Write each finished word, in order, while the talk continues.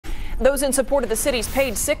Those in support of the city's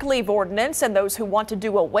paid sick leave ordinance and those who want to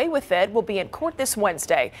do away with it will be in court this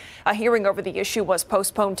Wednesday. A hearing over the issue was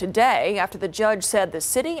postponed today after the judge said the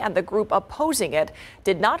city and the group opposing it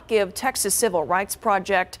did not give Texas Civil Rights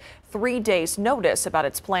Project 3 days notice about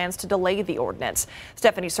its plans to delay the ordinance.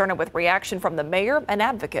 Stephanie Cerna with reaction from the mayor and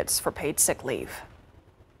advocates for paid sick leave.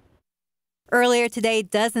 Earlier today,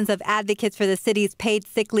 dozens of advocates for the city's paid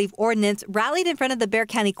sick leave ordinance rallied in front of the Bexar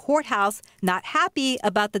County Courthouse, not happy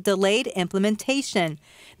about the delayed implementation.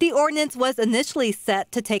 The ordinance was initially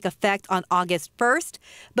set to take effect on August 1st,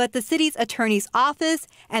 but the city's attorney's office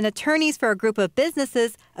and attorneys for a group of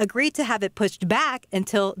businesses agreed to have it pushed back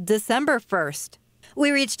until December 1st.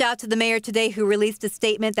 We reached out to the mayor today, who released a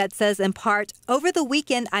statement that says, in part, "Over the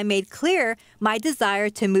weekend, I made clear my desire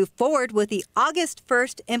to move forward with the August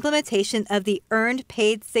 1st implementation of the Earned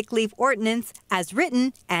Paid Sick Leave Ordinance as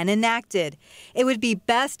written and enacted. It would be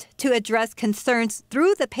best to address concerns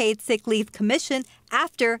through the Paid Sick Leave Commission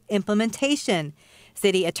after implementation."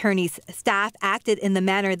 City attorney's staff acted in the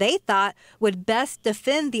manner they thought would best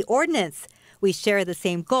defend the ordinance. "We share the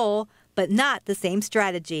same goal, but not the same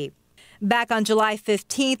strategy." Back on July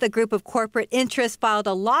 15th, a group of corporate interests filed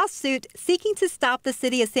a lawsuit seeking to stop the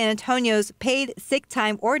city of San Antonio's paid sick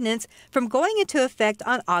time ordinance from going into effect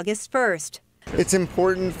on August 1st. It's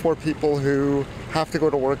important for people who have to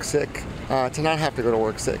go to work sick to not have to go to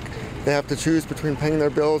work sick. They have to choose between paying their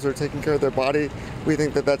bills or taking care of their body. We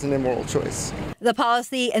think that that's an immoral choice. The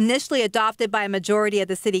policy, initially adopted by a majority of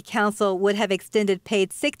the city council, would have extended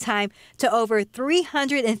paid sick time to over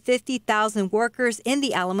 350,000 workers in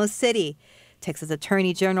the Alamo City. Texas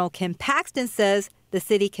Attorney General Kim Paxton says the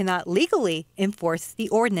city cannot legally enforce the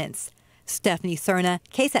ordinance. Stephanie Cerna,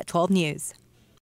 KSAT 12 News.